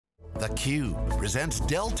theCUBE presents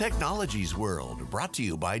Dell Technologies World, brought to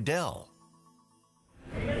you by Dell.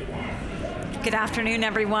 Good afternoon,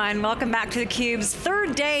 everyone. Welcome back to theCUBE's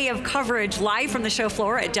third day of coverage live from the show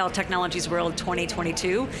floor at Dell Technologies World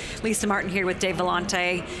 2022. Lisa Martin here with Dave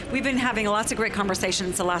Vellante. We've been having lots of great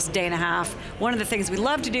conversations the last day and a half. One of the things we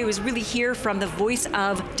love to do is really hear from the voice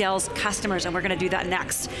of Dell's customers, and we're going to do that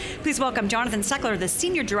next. Please welcome Jonathan Seckler, the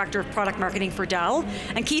Senior Director of Product Marketing for Dell,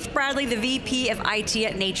 and Keith Bradley, the VP of IT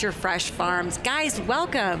at Nature Fresh Farms. Guys,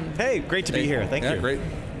 welcome. Hey, great to be here, thank you. Great.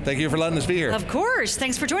 Thank you for letting us be here. Of course,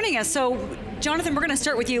 thanks for joining us. So, Jonathan, we're going to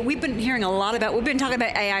start with you. We've been hearing a lot about, we've been talking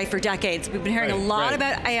about AI for decades. We've been hearing a lot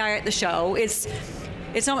about AI at the show. It's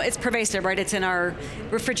pervasive, right? It's in our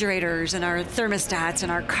refrigerators and our thermostats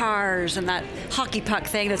and our cars and that hockey puck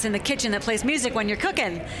thing that's in the kitchen that plays music when you're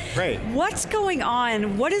cooking. Right. What's going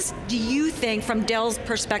on? What do you think, from Dell's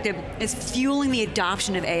perspective, is fueling the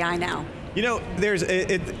adoption of AI now? You know,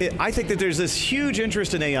 I think that there's this huge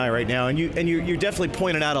interest in AI right now, and you definitely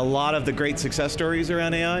pointed out a lot of the great success stories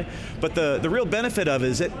around AI. But the real benefit of it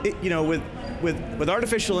is that with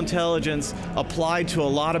artificial intelligence applied to a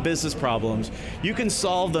lot of business problems, you can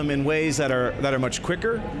solve them in ways that are much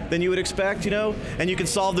quicker than you would expect, and you can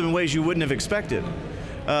solve them in ways you wouldn't have expected,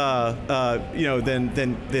 than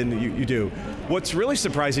you do. What's really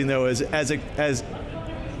surprising though is as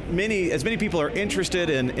many people are interested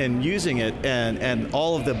in using it and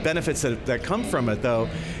all of the benefits that come from it though,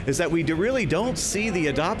 is that we really don't see the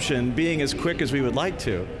adoption being as quick as we would like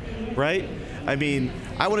to, right? I mean,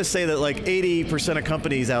 I want to say that like 80% of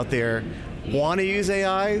companies out there want to use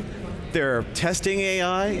AI. They're testing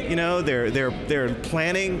AI, they're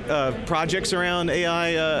planning projects around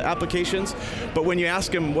AI applications, but when you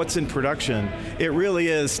ask them what's in production, it really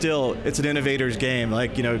is still, it's an innovator's game.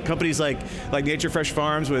 Like, companies like Nature Fresh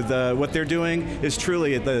Farms with what they're doing is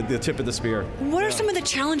truly at the tip of the spear. What are some of the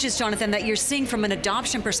challenges, Jonathan, that you're seeing from an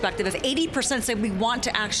adoption perspective? If 80% say we want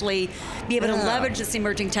to actually be able to leverage this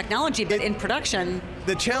emerging technology, but in production?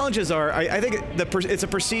 The challenges are, I think it's a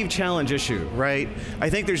perceived challenge issue, right? I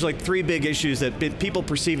think there's like three big issues that people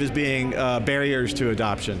perceive as being barriers to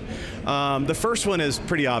adoption. The first one is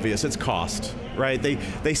pretty obvious, it's cost, right?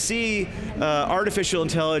 They see artificial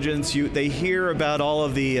intelligence, they hear about all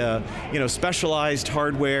of the specialized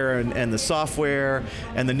hardware and the software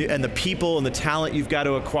and the people and the talent you've got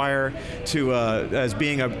to acquire as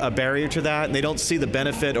being a barrier to that, and they don't see the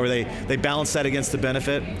benefit, or they balance that against the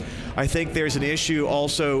benefit. I think there's an issue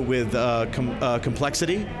also with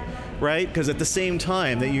complexity, right? Because at the same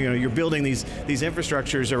time that you're building these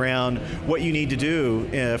infrastructures around what you need to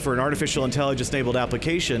do for an artificial intelligence-enabled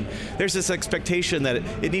application, there's this expectation that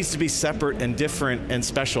it needs to be separate and different and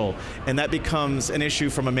special, and that becomes an issue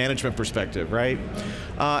from a management perspective, right?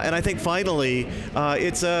 And I think finally,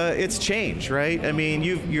 it's change, right? I mean,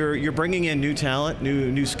 you're bringing in new talent,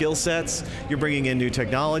 new skill sets, you're bringing in new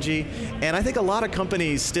technology, and I think a lot of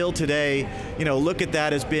companies still today, look at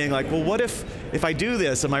that as being like, well, what if I do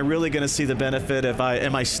this, am I really going to see the benefit?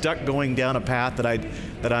 Am I stuck going down a path that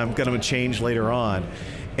I'm going to change later on?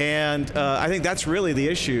 And I think that's really the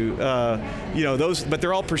issue. But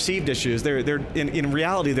they're all perceived issues. In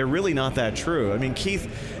reality, they're really not that true. I mean, Keith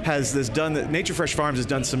has Nature Fresh Farms has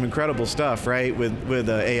done some incredible stuff, right, with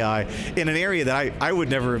AI in an area that I would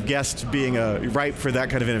never have guessed being ripe for that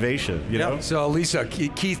kind of innovation. You know? So Lisa,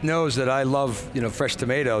 Keith knows that I love fresh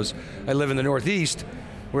tomatoes. I live in the Northeast,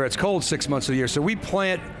 where it's cold 6 months of the year, so we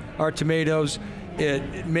plant our tomatoes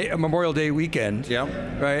at Memorial Day weekend,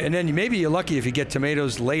 right? And then maybe you're lucky if you get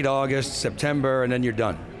tomatoes late August, September, and then you're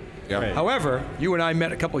done. Right. However, you and I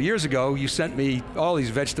met a couple of years ago, you sent me all these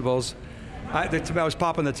vegetables. I was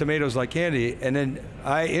popping the tomatoes like candy, and then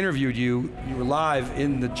I interviewed you, you were live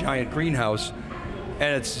in the giant greenhouse,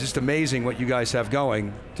 and it's just amazing what you guys have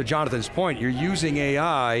going. To Jonathan's point, you're using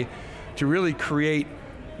AI to really create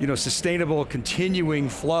sustainable, continuing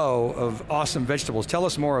flow of awesome vegetables. Tell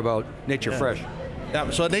us more about Nature Fresh. Yeah,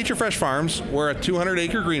 so at Nature Fresh Farms, we're a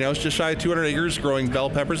 200-acre greenhouse, just shy of 200 acres, growing bell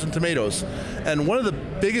peppers and tomatoes. And one of the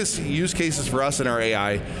biggest use cases for us in our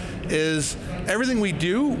AI is everything we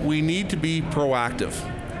do, we need to be proactive.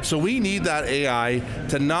 So we need that AI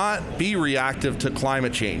to not be reactive to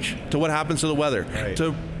climate change, to what happens to the weather,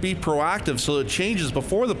 to be proactive so it changes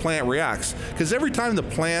before the plant reacts. Because every time the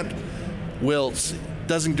plant wilts,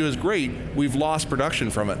 doesn't do as great, we've lost production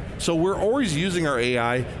from it. So we're always using our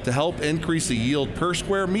AI to help increase the yield per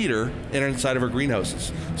square meter inside of our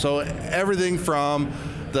greenhouses. So everything from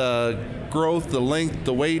the growth, the length,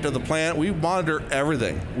 the weight of the plant, we monitor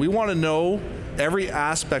everything. We want to know every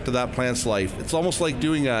aspect of that plant's life. It's almost like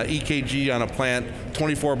doing an EKG on a plant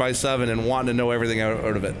 24/7 and wanting to know everything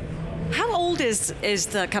out of it. How old is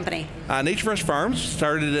the company? Nature Fresh Farms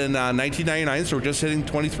started in 1999, so we're just hitting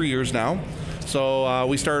 23 years now. So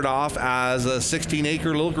we started off as a 16-acre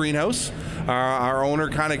little greenhouse. Our owner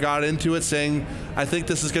kind of got into it saying, I think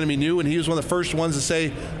this is going to be new, and he was one of the first ones to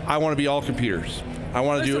say, I want to be all computers. I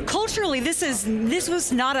want to do it. Culturally, this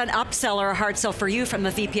was not an upsell or a hard sell for you from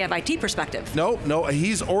the VP of IT perspective. No,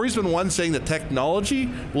 he's always been one saying that technology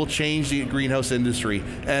will change the greenhouse industry,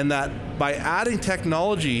 and that by adding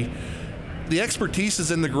technology, the expertise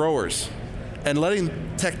is in the growers, and letting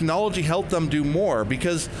technology help them do more.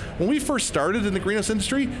 Because when we first started in the greenhouse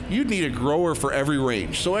industry, you'd need a grower for every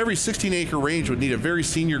range. So every 16-acre range would need a very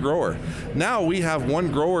senior grower. Now we have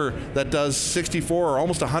one grower that does 64 or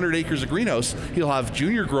almost 100 acres of greenhouse. He'll have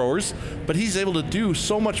junior growers, but he's able to do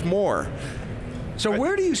so much more. So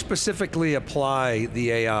where do you specifically apply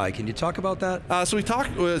the AI? Can you talk about that? So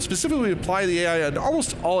we specifically apply the AI in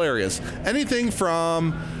almost all areas. Anything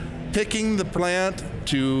from picking the plant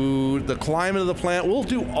to the climate of the plant. We'll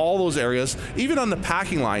do all those areas. Even on the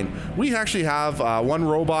packing line, we actually have one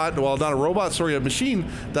robot, well, not a robot, sorry, a machine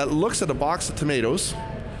that looks at a box of tomatoes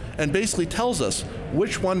and basically tells us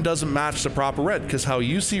which one doesn't match the proper red, because how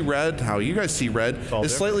you see red, how you guys see red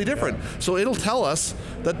is slightly different. Yeah. So it'll tell us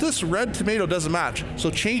that this red tomato doesn't match, so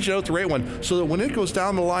change it out to the right one, so that when it goes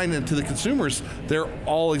down the line into the consumers, they're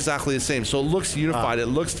all exactly the same. So it looks unified, it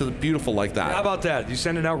looks beautiful like that. How about that? You're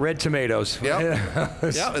sending out red tomatoes. Yeah,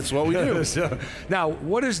 yeah, it's what we do. Now,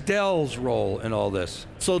 what is Dell's role in all this?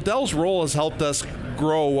 So Dell's role has helped us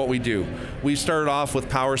grow what we do. We started off with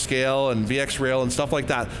PowerScale and VxRail and stuff like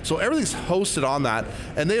that. So everything's hosted on that,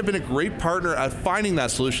 and they have been a great partner at finding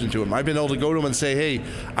that solution to them. I've been able to go to them and say, hey,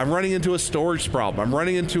 I'm running into a storage problem, I'm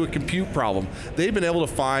running into a compute problem. They've been able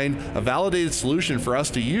to find a validated solution for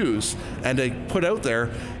us to use and to put out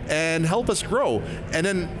there and help us grow. And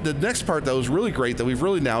then the next part that was really great that we've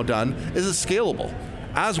really now done is it's scalable.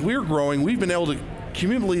 As we're growing, we've been able to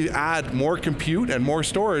cumulatively add more compute and more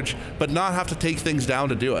storage, but not have to take things down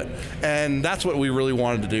to do it. And that's what we really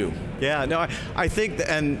wanted to do. Yeah, no, I think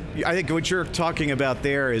what you're talking about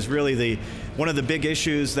there is really one of the big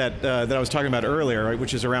issues that I was talking about earlier, right,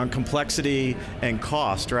 which is around complexity and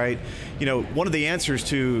cost, right? You know, one of the answers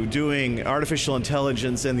to doing artificial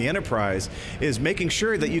intelligence in the enterprise is making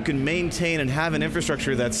sure that you can maintain and have an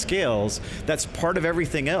infrastructure that scales, that's part of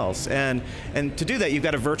everything else. And to do that, you've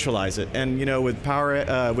got to virtualize it. And you know, with Dell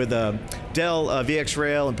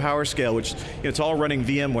VxRail and PowerScale, which it's all running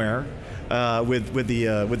VMware. With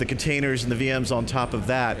the containers and the VMs on top of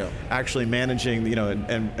that, actually managing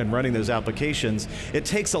and running those applications, it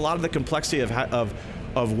takes a lot of the complexity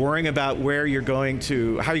of worrying about where you're going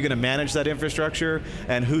to, how you're going to manage that infrastructure,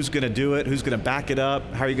 and who's going to do it, who's going to back it up,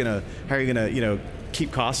 how are you going to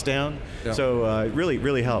keep costs down. Yeah. So it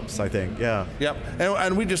really helps, I think. Yeah. Yep.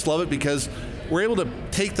 And we just love it because we're able to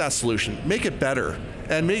take that solution, make it better,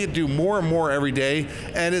 and make it do more and more every day.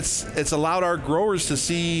 And it's allowed our growers to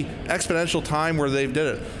see exponential time where they've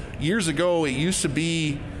did it. Years ago, it used to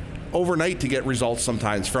be overnight to get results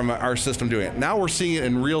sometimes from our system doing it. Now we're seeing it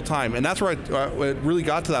in real time, and that's where it really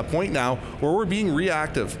got to that point now where we're being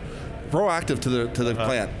proactive to the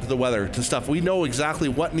plant, to the weather, to stuff. We know exactly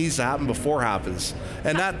what needs to happen before it happens,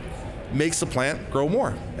 and that makes the plant grow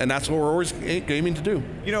more, and that's what we're always aiming to do.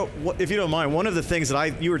 You know, if you don't mind, one of the things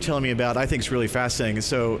that you were telling me about, I think is really fascinating.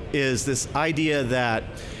 Is this idea that,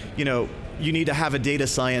 you need to have a data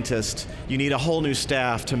scientist, you need a whole new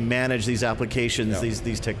staff to manage these applications,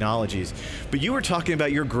 these technologies. But you were talking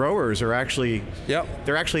about your growers are actually,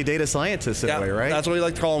 they're actually data scientists in a way, right? That's what we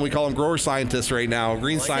like to call them. We call them grower scientists right now,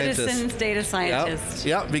 green scientists. Citizens data scientists.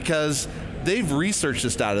 Yeah, because they've researched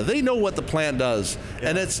this data. They know what the plant does.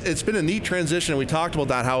 And it's been a neat transition. We talked about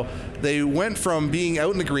that, how they went from being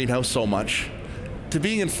out in the greenhouse so much to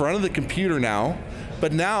being in front of the computer now.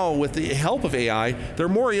 But now, with the help of AI, they're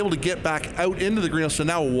more able to get back out into the greenhouse to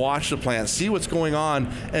now watch the plant, see what's going on,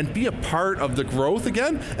 and be a part of the growth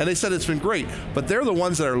again. And they said it's been great. But they're the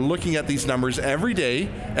ones that are looking at these numbers every day,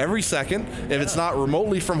 every second. If it's not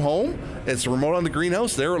remotely from home, it's remote on the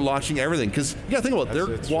greenhouse, they're watching everything. Because you gotta think about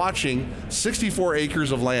it, they're watching 64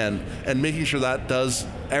 acres of land and making sure that does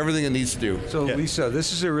everything it needs to do. So Lisa,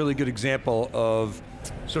 this is a really good example of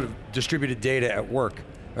sort of distributed data at work.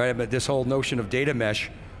 Right, but this whole notion of data mesh,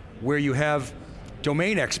 where you have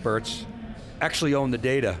domain experts actually own the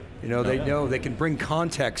data. They know, they can bring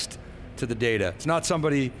context to the data. It's not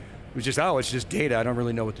somebody who's just, it's just data, I don't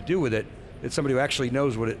really know what to do with it. It's somebody who actually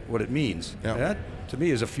knows what it means. And that, to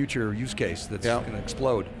me, is a future use case that's going to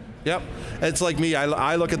explode. Yep, it's like me,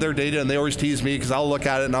 I look at their data and they always tease me because I'll look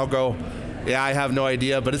at it and I'll go, Yeah, I have no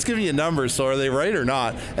idea, but it's giving you numbers, so are they right or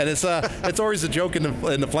not? And it's always a joke in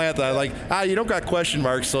the plant that I'm like, you don't got question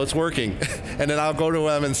marks, so it's working. And then I'll go to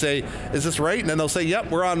them and say, is this right? And then they'll say, yep,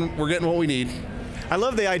 we're getting what we need. I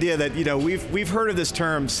love the idea that we've heard of this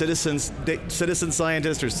term citizen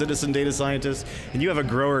scientist or citizen data scientist, and you have a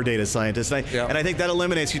grower data scientist. And I think that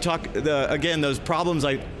eliminates, again, those problems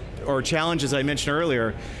or challenges I mentioned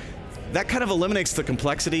earlier. That kind of eliminates the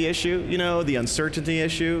complexity issue, the uncertainty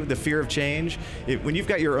issue, the fear of change. When you've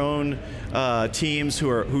got your own teams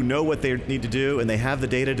who know what they need to do and they have the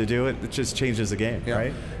data to do it, it just changes the game,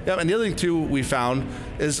 right? Yeah, and the other thing too we found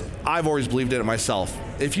is I've always believed in it myself.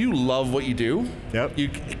 If you love what you do, you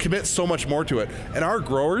commit so much more to it. And our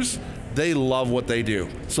growers, they love what they do.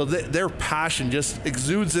 So their passion just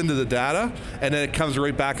exudes into the data, and then it comes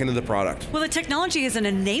right back into the product. Well, the technology is an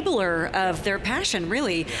enabler of their passion,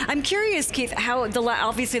 really. I'm curious, Keith, how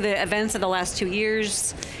obviously the events of the last 2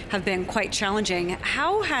 years have been quite challenging.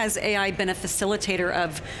 How has AI been a facilitator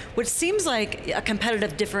of what seems like a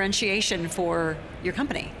competitive differentiation for your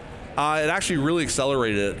company? It actually really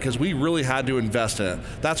accelerated it because we really had to invest in it.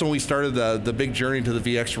 That's when we started the big journey to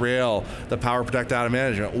the VxRail, the Power Protect data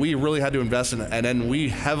management. We really had to invest in it, and then we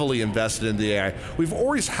heavily invested in the AI. We've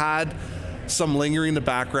always had some lingering in the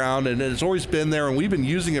background, and it's always been there, and we've been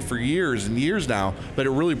using it for years and years now, but it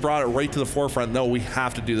really brought it right to the forefront. No, we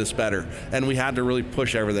have to do this better, and we had to really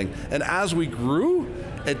push everything. And as we grew,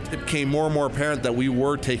 it became more and more apparent that we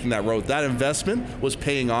were taking that road. That investment was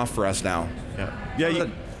paying off for us now.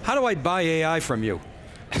 How do I buy AI from you?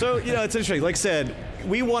 So, it's interesting. Like I said,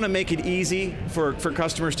 we want to make it easy for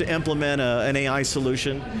customers to implement an AI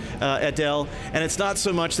solution at Dell. And it's not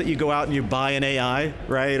so much that you go out and you buy an AI,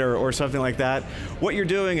 right, or something like that. What you're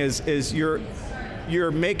doing is you're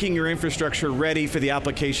making your infrastructure ready for the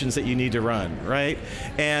applications that you need to run, right?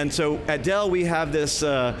 And so at Dell, we have these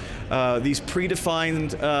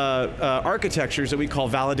predefined architectures that we call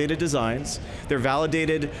validated designs. They're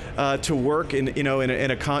validated to work in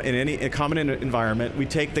a common environment. We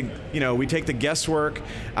take the guesswork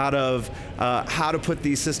out of how to put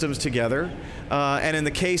these systems together. And in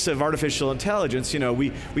the case of artificial intelligence,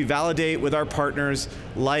 we validate with our partners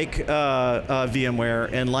like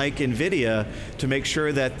VMware and like NVIDIA to make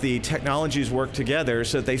sure that the technologies work together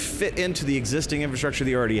so that they fit into the existing infrastructure that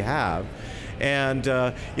you already have. And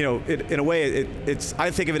in a way,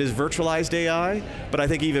 I think of it as virtualized AI, but I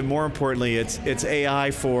think even more importantly, it's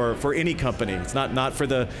AI for any company. It's not for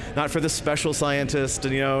the special scientist,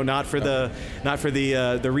 and not for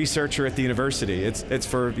the researcher at the university. It's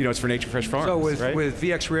for Nature Fresh Farms. So with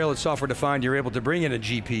VxRail, it's software defined. You're able to bring in a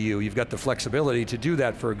GPU. You've got the flexibility to do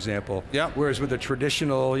that, for example. Yeah. Whereas with the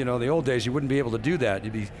traditional, the old days, you wouldn't be able to do that.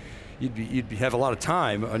 You'd have a lot of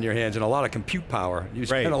time on your hands and a lot of compute power. You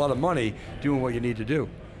spend a lot of money doing what you need to do.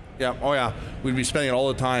 Yeah, oh yeah. We'd be spending all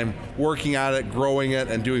the time working at it, growing it,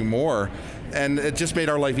 and doing more. And it just made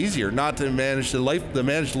our life easier. Not to manage the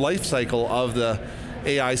managed life cycle of the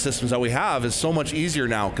AI systems that we have is so much easier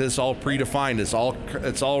now because it's all predefined.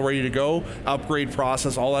 It's all ready to go. Upgrade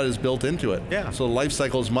process, all that is built into it. Yeah. So the life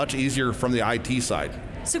cycle is much easier from the IT side.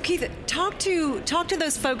 So Keith, talk to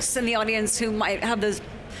those folks in the audience who might have those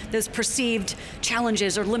perceived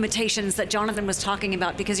challenges or limitations that Jonathan was talking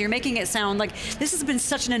about, because you're making it sound like this has been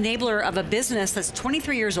such an enabler of a business that's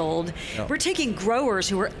 23 years old. Yep. We're taking growers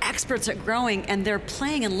who are experts at growing, and they're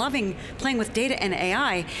playing and loving playing with data and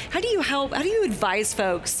AI. How do you advise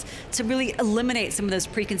folks to really eliminate some of those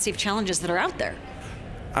preconceived challenges that are out there?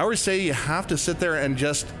 I always say you have to sit there and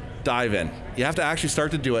just dive in. You have to actually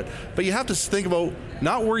start to do it, but you have to think about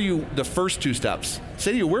not the first 2 steps.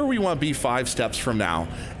 Say to you, where we want to be 5 steps from now,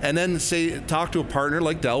 and then talk to a partner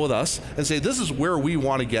like Dell with us and say, this is where we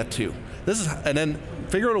want to get to. And then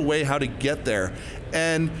figure out a way how to get there,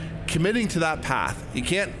 and committing to that path. You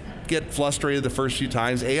can't get frustrated the first few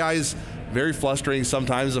times. AI is very frustrating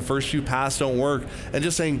sometimes. The first few paths don't work, and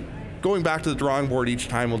just saying, going back to the drawing board each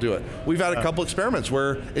time we'll do it. We've had a couple experiments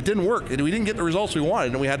where it didn't work, and we didn't get the results we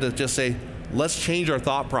wanted, and we had to just say, let's change our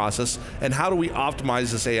thought process, and how do we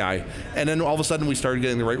optimize this AI? And then all of a sudden we started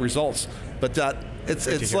getting the right results. But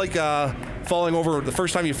it's like falling over. The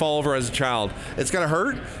first time you fall over as a child, it's going to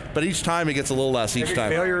hurt, but each time it gets a little less each time.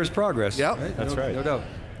 Failure is progress. Yep. Right? That's right. No doubt.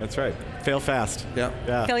 That's right. Fail fast.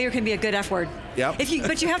 Yeah. Failure can be a good F word. Yep.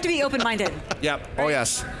 But you have to be open-minded. Yep. Oh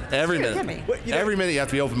yes. Every minute. Every minute you have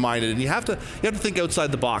to be open-minded, and you have to think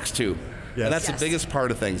outside the box too. Yes. And that's the biggest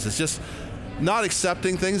part of things. It's just not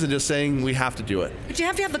accepting things and just saying we have to do it. But you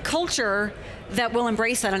have to have the culture that will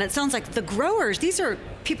embrace that, and it sounds like the growers, these are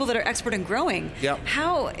people that are expert in growing. Yep.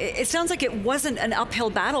 It sounds like it wasn't an uphill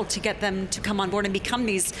battle to get them to come on board and become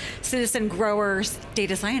these citizen growers,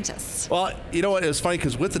 data scientists. Well, you know what, it was funny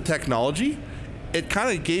because with the technology, it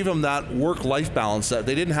kind of gave them that work-life balance that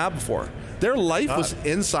they didn't have before. Their life was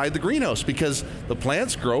inside the greenhouse because the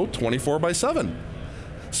plants grow 24/7.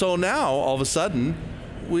 So now, all of a sudden,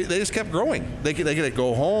 they just kept growing. They could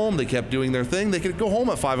go home, they kept doing their thing, they could go home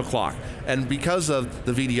at 5 o'clock. And because of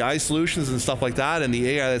the VDI solutions and stuff like that, and the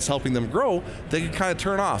AI that's helping them grow, they could kind of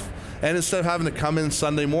turn off. And instead of having to come in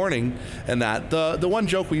Sunday morning and that, the one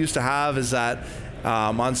joke we used to have is that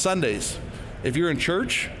on Sundays, if you're in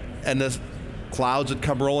church and the clouds would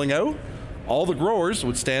come rolling out, all the growers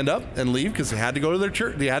would stand up and leave because they had to go to their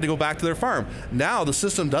church, they had to go back to their farm. Now the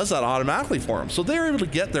system does that automatically for them. So they're able to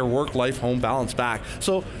get their work-life home balance back.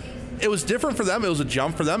 So it was different for them, it was a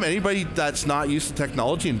jump for them. Anybody that's not used to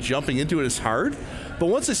technology and jumping into it is hard. But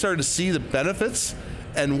once they started to see the benefits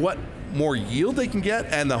and what more yield they can get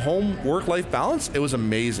and the home work-life balance, it was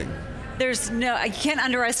amazing. I can't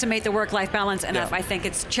underestimate the work-life balance enough. Yeah. I think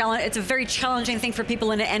it's a very challenging thing for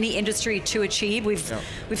people in any industry to achieve. We've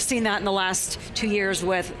seen that in the last 2 years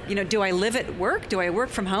with, do I live at work? Do I work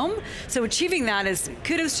from home? So achieving that is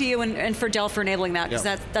kudos to you and for Dell for enabling that, because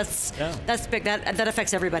that's big. That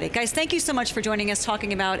affects everybody. Guys, thank you so much for joining us,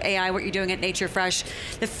 talking about AI, what you're doing at Nature Fresh,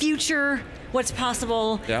 the future, what's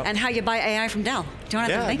possible, and how you buy AI from Dell.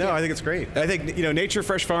 Jonathan, thank you. I think it's great. I think Nature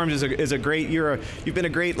Fresh Farms is a great. You've been a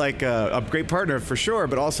great a great partner for sure,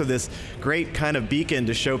 but also this great kind of beacon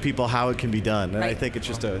to show people how it can be done. And I think it's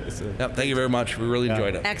just thank you very much. We really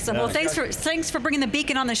enjoyed it. Excellent. Well, thanks for bringing the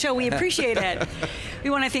beacon on the show. We appreciate it. We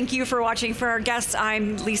want to thank you for watching. For our guests,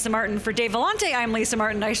 I'm Lisa Martin. For Dave Vellante, I'm Lisa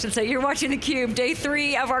Martin, I should say. You're watching theCUBE, day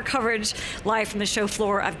 3 of our coverage, live from the show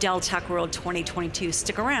floor of Dell Tech World 2022.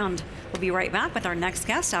 Stick around. We'll be right back with our next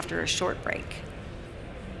guest after a short break.